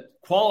want to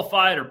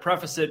qualify it or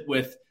preface it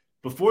with,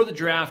 before the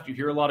draft, you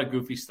hear a lot of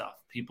goofy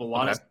stuff. People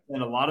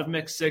send a lot of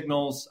mixed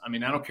signals. I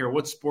mean, I don't care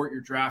what sport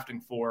you're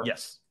drafting for.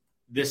 Yes.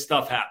 This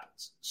stuff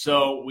happens.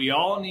 So we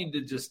all need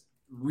to just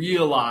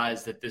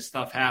realize that this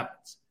stuff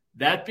happens.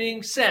 That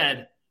being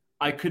said,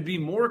 I could be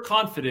more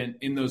confident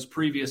in those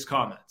previous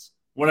comments.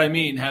 What I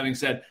mean, having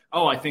said,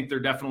 I think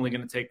they're definitely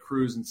going to take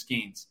Crews and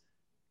Skeens.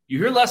 You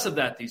hear less of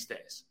that these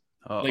days.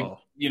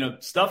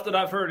 Stuff that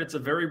I've heard, it's a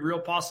very real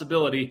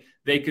possibility.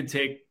 They could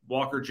take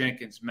Walker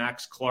Jenkins,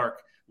 Max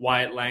Clark,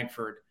 Wyatt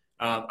Langford.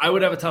 I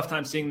would have a tough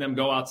time seeing them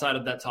go outside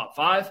of that top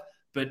five.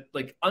 But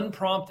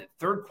unprompted,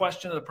 third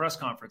question of the press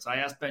conference, I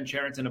asked Ben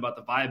Cherington about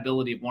the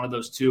viability of one of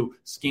those two,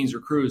 Skeens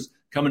or Crews,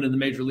 coming to the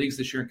major leagues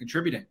this year and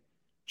contributing.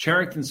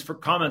 Cherington's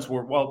comments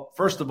were, well,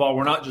 first of all,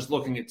 we're not just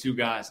looking at two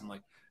guys. I'm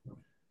like,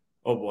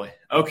 oh boy.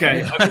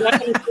 Okay. I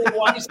understand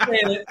why he's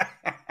saying it.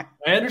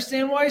 I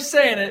understand why he's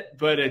saying it,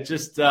 but it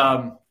just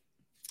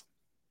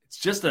it's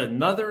just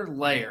another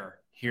layer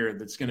here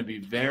that's going to be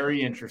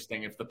very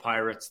interesting if the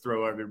Pirates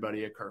throw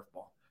everybody a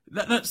curveball.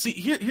 No, see,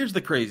 here's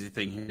the crazy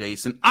thing here,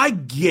 Jason. I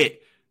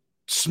get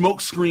smoke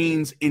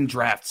screens in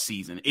draft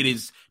season. It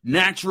is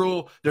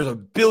natural. There's a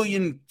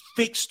billion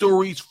fake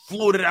stories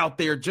floated out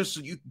there just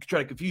so you can try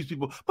to confuse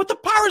people. But the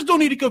Pirates don't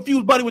need to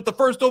confuse buddy with the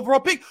first overall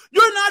pick.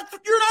 You're not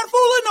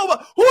fooling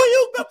nobody. Who are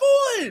you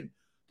fooling?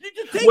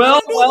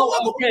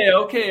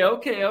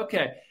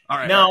 Okay. All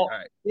right. Now,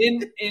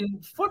 in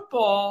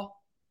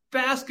football,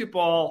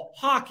 basketball,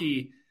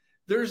 hockey,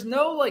 there's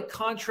no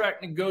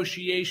contract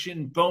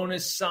negotiation,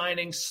 bonus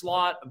signing,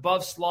 slot,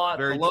 above slot,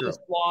 below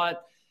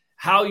slot,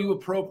 how you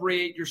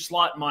appropriate your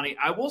slot money.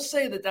 I will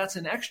say that that's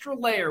an extra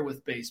layer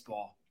with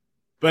baseball.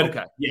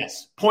 But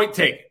yes, point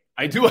taken.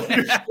 I do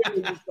understand what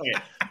you're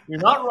saying. You're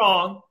not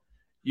wrong.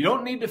 You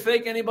don't need to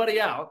fake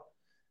anybody out.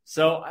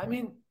 So, I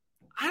mean,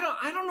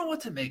 I don't know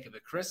what to make of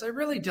it, Chris. I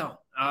really don't.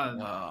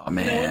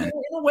 Man. In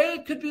a way,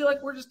 it could be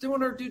like we're just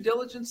doing our due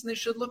diligence, and they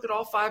should look at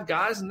all five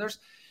guys. And there's,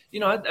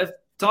 I've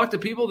talked to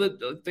people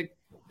that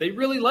they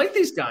really like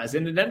these guys.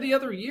 And at the end of the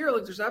other year,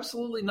 there's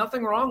absolutely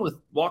nothing wrong with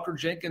Walker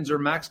Jenkins or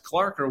Max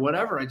Clark or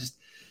whatever. I just,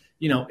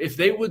 if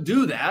they would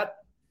do that,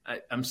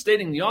 I'm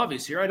stating the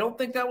obvious here. I don't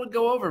think that would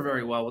go over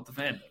very well with the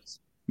fan base.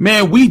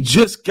 Man, we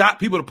just got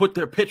people to put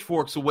their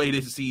pitchforks away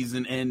this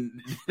season, and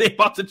they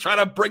about to try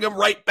to bring them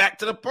right back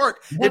to the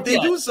park if they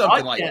do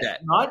something like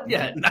that. Not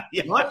yet.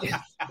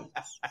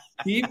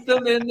 Keep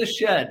them in the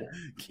shed.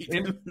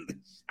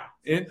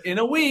 In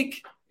a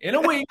week. In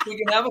a week, we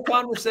can have a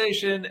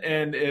conversation,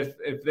 and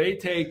if they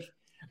take,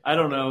 I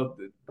don't know,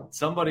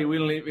 somebody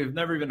we've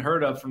never even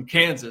heard of from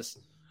Kansas,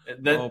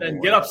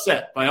 then get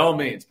upset by all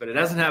means. But it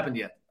hasn't happened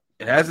yet.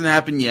 It hasn't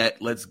happened yet.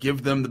 Let's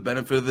give them the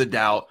benefit of the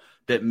doubt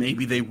that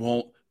maybe they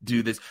won't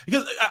do this.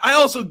 Because I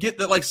also get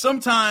that,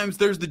 sometimes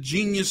there's the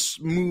genius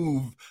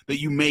move that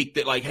you make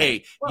that,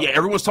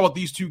 everyone's talking about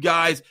these two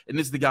guys, and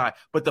this is the guy.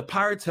 But the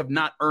Pirates have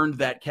not earned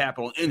that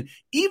capital. And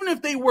even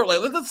if they were,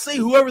 let's say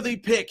whoever they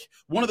pick,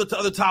 one of the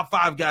other top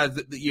five guys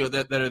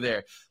that are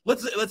there,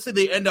 let's say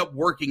they end up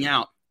working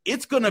out.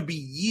 It's going to be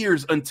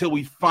years until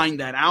we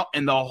find that out.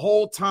 And the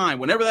whole time,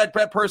 whenever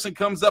that person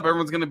comes up,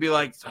 everyone's going to be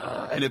like,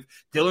 and if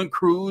Dylan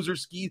Crews or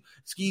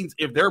Skeens,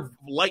 if they're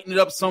lighting it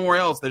up somewhere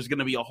else, there's going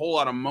to be a whole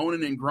lot of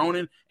moaning and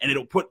groaning, and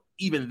it'll put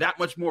even that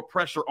much more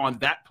pressure on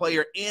that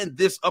player and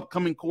this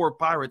upcoming core of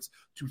Pirates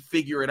to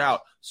figure it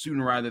out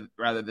sooner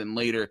rather than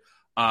later.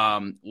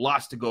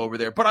 Lots to go over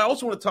there. But I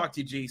also want to talk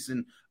to you,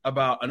 Jason,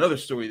 about another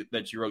story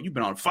that you wrote. You've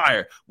been on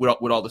fire with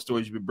all the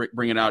stories you've been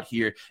bringing out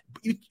here.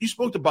 You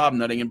spoke to Bob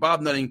Nutting, and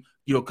Bob Nutting,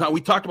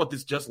 we talked about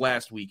this just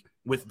last week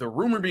with the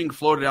rumor being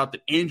floated out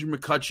that Andrew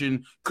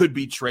McCutchen could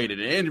be traded,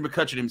 and Andrew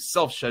McCutchen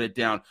himself shut it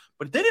down.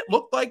 But then it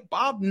looked like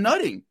Bob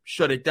Nutting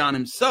shut it down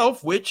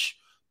himself, which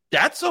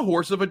that's a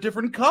horse of a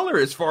different color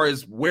as far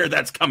as where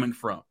that's coming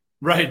from.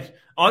 Right.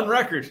 On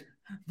record.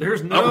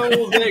 There's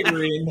no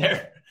vagary in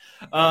there.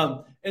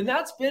 And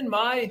that's been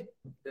my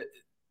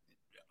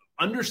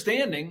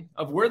understanding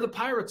of where the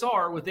Pirates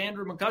are with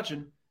Andrew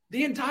McCutchen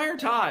the entire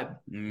time.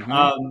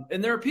 Mm-hmm.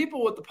 And there are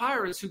people with the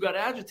Pirates who got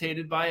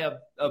agitated by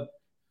a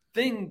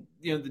thing,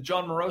 that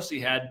John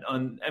Morosi had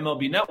on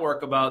MLB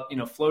Network about,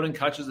 floating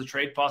Kutch as a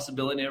trade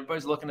possibility. And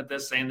everybody's looking at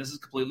this saying this is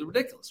completely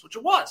ridiculous, which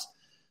it was.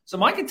 So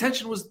my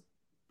contention was,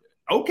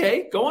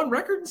 okay, go on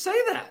record and say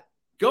that.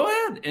 Go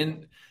ahead.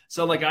 And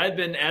so I had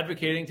been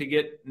advocating to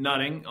get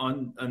Nutting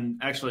on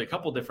actually a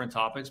couple different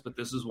topics, but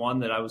this is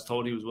one that I was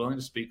told he was willing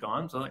to speak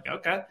on. So I'm like,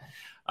 okay.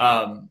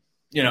 And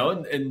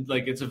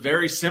it's a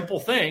very simple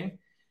thing.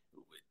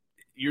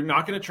 You're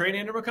not going to trade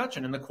Andrew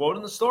McCutchen. And the quote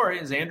in the story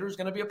is Andrew's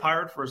going to be a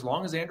Pirate for as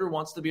long as Andrew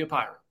wants to be a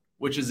Pirate,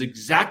 which is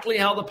exactly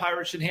how the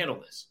Pirates should handle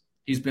this.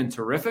 He's been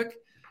terrific.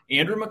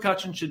 Andrew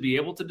McCutchen should be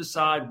able to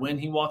decide when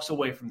he walks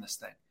away from this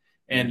thing.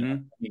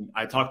 And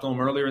I talked to him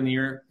earlier in the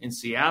year in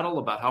Seattle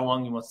about how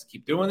long he wants to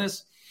keep doing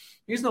this.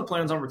 He has no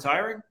plans on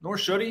retiring, nor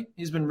should he.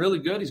 He's been really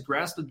good. He's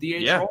grasped the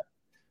DH role.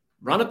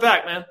 Run it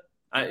back, man.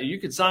 You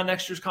could sign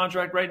next year's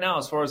contract right now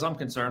as far as I'm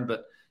concerned,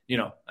 but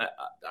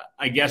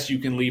I guess you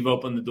can leave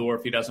open the door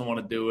if he doesn't want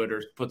to do it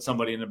or put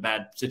somebody in a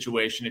bad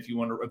situation if you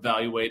want to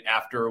evaluate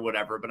after or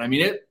whatever. But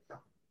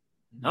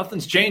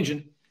nothing's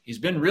changing. He's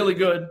been really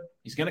good.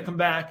 He's going to come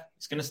back.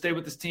 He's going to stay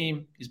with his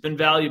team. He's been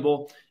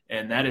valuable,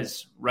 and that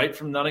is right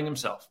from Nutting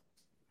himself.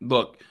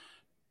 Look,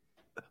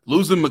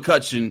 losing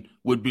McCutchen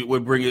would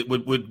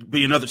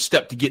be another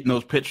step to getting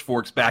those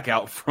pitchforks back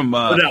out from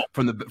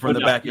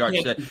the backyard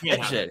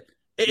shed.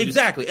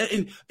 Exactly,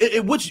 and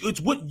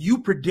it's what you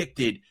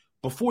predicted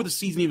before the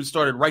season even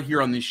started right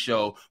here on this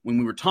show when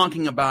we were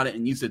talking about it,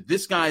 and you said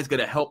this guy is going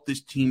to help this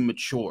team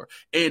mature.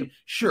 And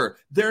sure,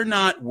 they're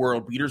not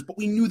world beaters, but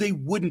we knew they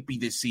wouldn't be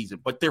this season.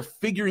 But they're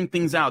figuring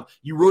things out.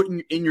 You wrote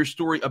in your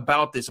story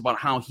about this, about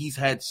how he's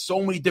had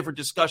so many different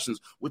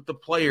discussions with the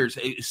players,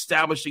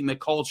 establishing the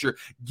culture,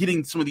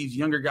 getting some of these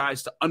younger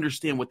guys to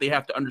understand what they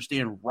have to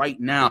understand right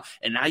now.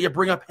 And now you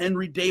bring up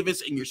Henry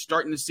Davis, and you're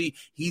starting to see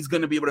he's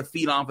going to be able to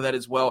feed off of that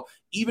as well.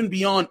 Even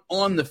beyond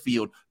on the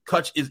field,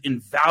 Kutch is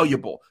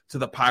invaluable to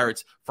the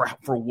Pirates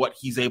for what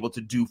he's able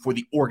to do for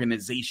the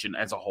organization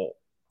as a whole.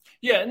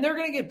 Yeah, and they're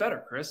going to get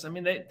better, Chris. I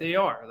mean, they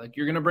are.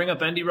 You're going to bring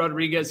up Endy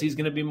Rodriguez, he's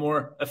going to be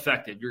more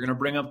effective. You're going to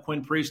bring up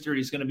Quinn Priester,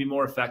 he's going to be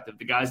more effective.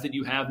 The guys that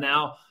you have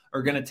now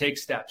are going to take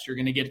steps. You're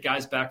going to get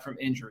guys back from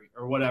injury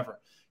or whatever.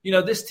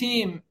 This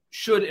team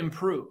should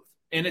improve,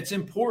 and it's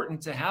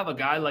important to have a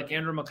guy like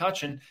Andrew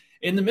McCutchen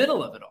in the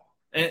middle of it all.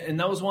 And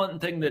that was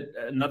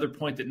another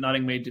point that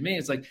Nutting made to me.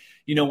 It's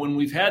when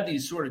we've had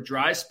these sort of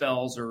dry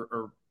spells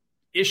or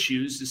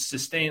issues,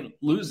 sustained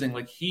losing,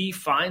 he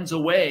finds a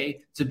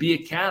way to be a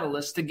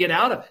catalyst to get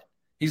out of it.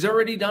 He's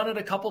already done it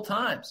a couple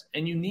times.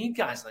 And you need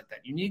guys like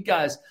that. You need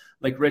guys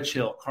like Rich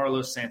Hill,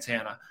 Carlos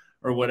Santana,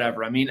 or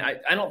whatever. I mean,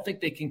 I don't think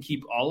they can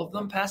keep all of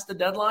them past the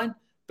deadline,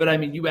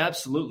 but you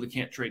absolutely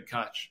can't trade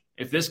Kutch.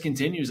 If this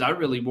continues, I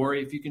really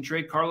worry if you can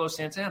trade Carlos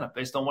Santana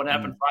based on what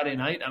happened Friday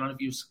night. I don't know if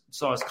you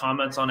saw his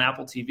comments on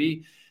Apple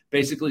TV,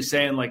 basically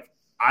saying,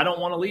 I don't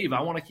want to leave.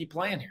 I want to keep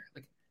playing here.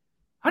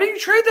 How do you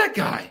trade that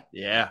guy?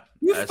 Yeah.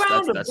 You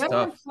found a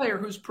veteran player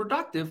who's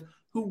productive,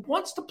 who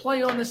wants to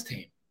play on this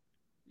team.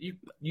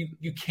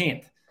 You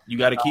can't. You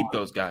got to keep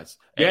those guys.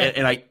 Yeah.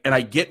 And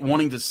I get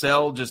wanting to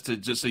sell just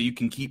so you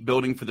can keep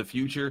building for the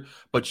future,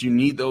 but you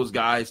need those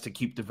guys to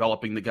keep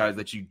developing the guys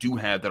that you do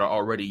have that are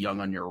already young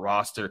on your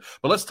roster.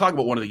 But let's talk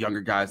about one of the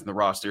younger guys in the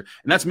roster,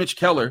 and that's Mitch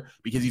Keller,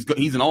 because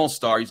he's an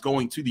all-star. He's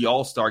going to the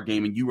all-star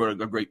game, and you wrote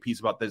a great piece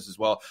about this as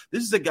well.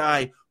 This is a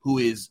guy who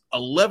is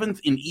 11th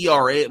in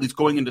ERA, at least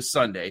going into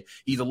Sunday.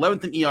 He's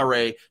 11th in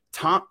ERA,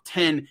 top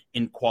 10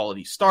 in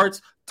quality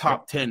starts,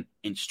 top 10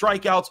 in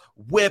strikeouts,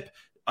 whip,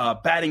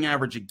 batting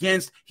average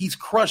against. He's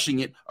crushing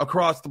it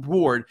across the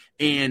board,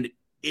 and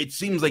it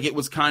seems like it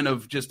was kind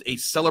of just a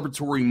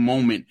celebratory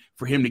moment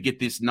for him to get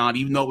this nod,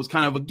 even though it was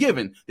kind of a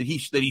given that he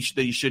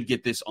should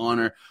get this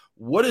honor.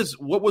 What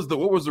was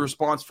the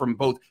response from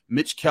both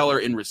Mitch Keller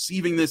in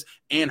receiving this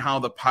and how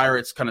the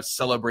Pirates kind of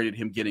celebrated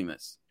him getting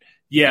this?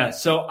 Yeah,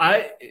 so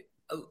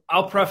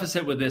I'll preface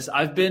it with this.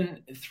 I've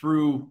been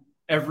through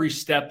every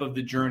step of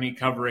the journey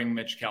covering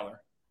Mitch Keller.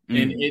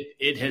 And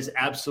it has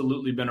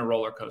absolutely been a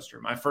roller coaster.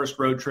 My first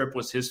road trip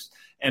was his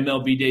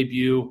MLB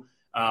debut.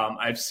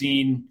 I've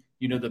seen,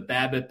 the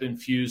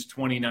BABIP-infused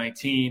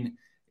 2019,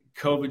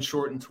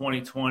 COVID-shortened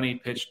 2020,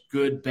 pitched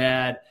good,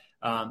 bad.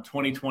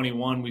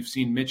 2021, we've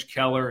seen Mitch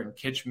Keller and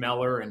Kitch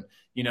Meller and,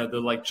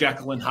 the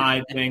Jekyll and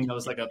Hyde thing. That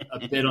was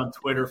a bit on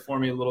Twitter for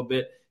me a little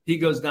bit. He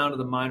goes down to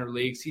the minor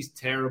leagues. He's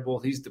terrible.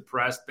 He's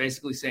depressed,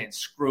 basically saying,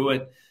 screw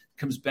it.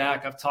 Comes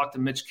back. I've talked to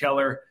Mitch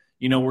Keller,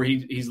 where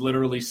he's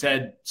literally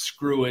said,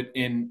 screw it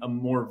in a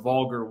more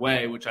vulgar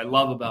way, which I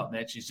love about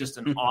Mitch. He's just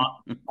an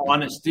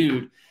honest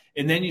dude.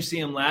 And then you see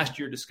him last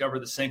year discover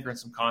the sinker and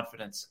some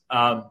confidence.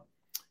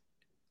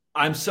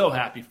 I'm so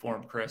happy for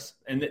him, Chris.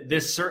 And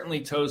this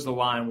certainly toes the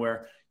line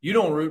where you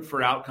don't root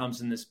for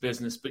outcomes in this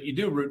business, but you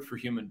do root for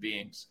human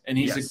beings. And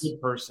he's a good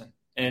person.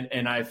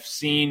 And I've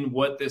seen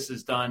what this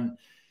has done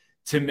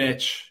to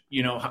Mitch,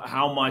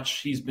 how much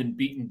he's been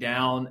beaten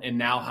down and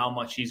now how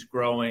much he's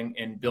growing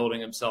and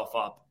building himself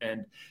up.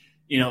 And,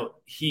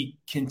 he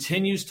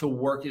continues to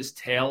work his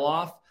tail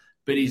off,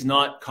 but he's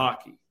not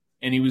cocky.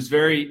 And he was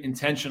very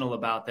intentional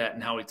about that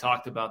and how he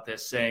talked about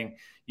this, saying,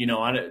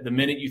 the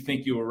minute you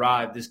think you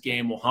arrive, this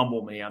game will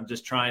humble me. I'm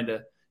just trying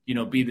to,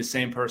 be the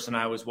same person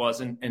I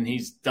was. And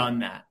he's done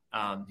that.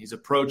 He's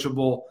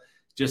approachable,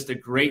 just a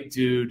great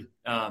dude,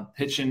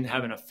 pitching,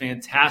 having a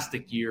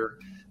fantastic year.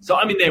 So,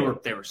 they were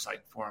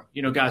psyched for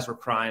him. Guys were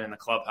crying in the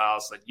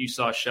clubhouse. Like you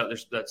saw,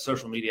 there's that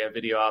social media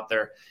video out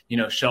there.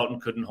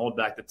 Shelton couldn't hold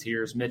back the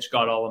tears. Mitch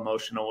got all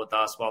emotional with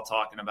us while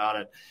talking about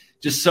it.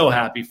 Just so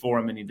happy for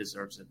him, and he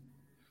deserves it.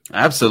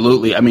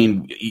 Absolutely.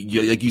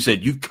 Like you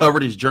said, you've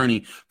covered his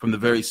journey from the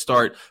very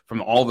start,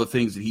 from all the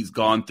things that he's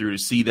gone through to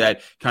see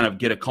that kind of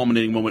get a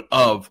culminating moment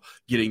of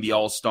getting the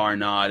All-Star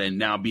nod and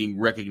now being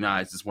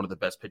recognized as one of the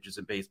best pitchers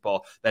in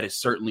baseball. That is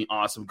certainly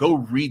awesome. Go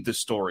read the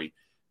story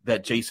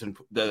that Jason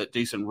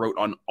wrote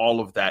on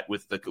all of that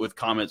with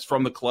comments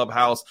from the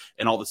clubhouse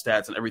and all the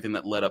stats and everything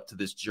that led up to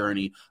this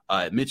journey.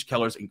 Mitch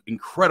Keller's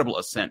incredible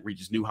ascent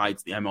reaches new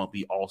heights, the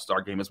MLB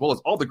All-Star Game, as well as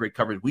all the great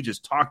coverage we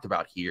just talked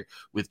about here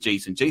with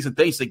Jason. Jason,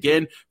 thanks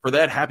again for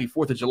that. Happy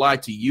 4th of July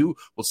to you.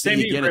 We'll see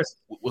you again.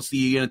 We'll see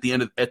you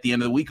again at the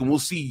end of the week, and we'll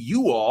see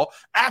you all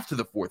after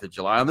the 4th of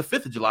July on the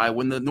 5th of July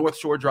when the North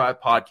Shore Drive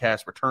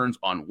podcast returns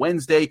on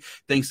Wednesday.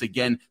 Thanks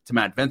again to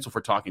Matt Vensel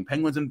for talking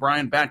Penguins and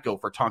Brian Batko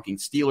for talking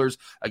Steelers.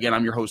 Again,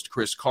 I'm your host,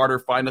 Chris Carter.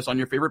 Find us on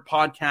your favorite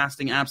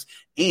podcasting apps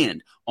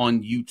and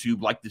on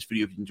YouTube. Like this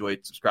video if you enjoyed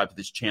it. Subscribe to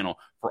this channel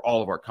for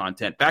all of our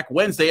content. Back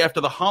Wednesday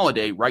after the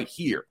holiday right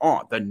here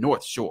on the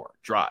North Shore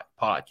Drive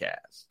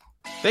podcast.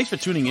 Thanks for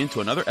tuning in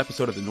to another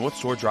episode of the North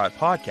Shore Drive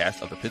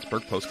podcast of the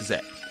Pittsburgh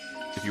Post-Gazette.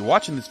 If you're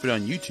watching this video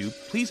on YouTube,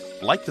 please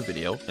like the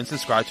video and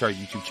subscribe to our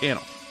YouTube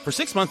channel. For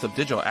 6 months of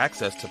digital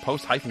access to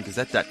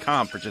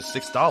post-gazette.com for just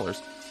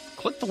 $6,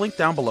 click the link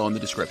down below in the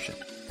description.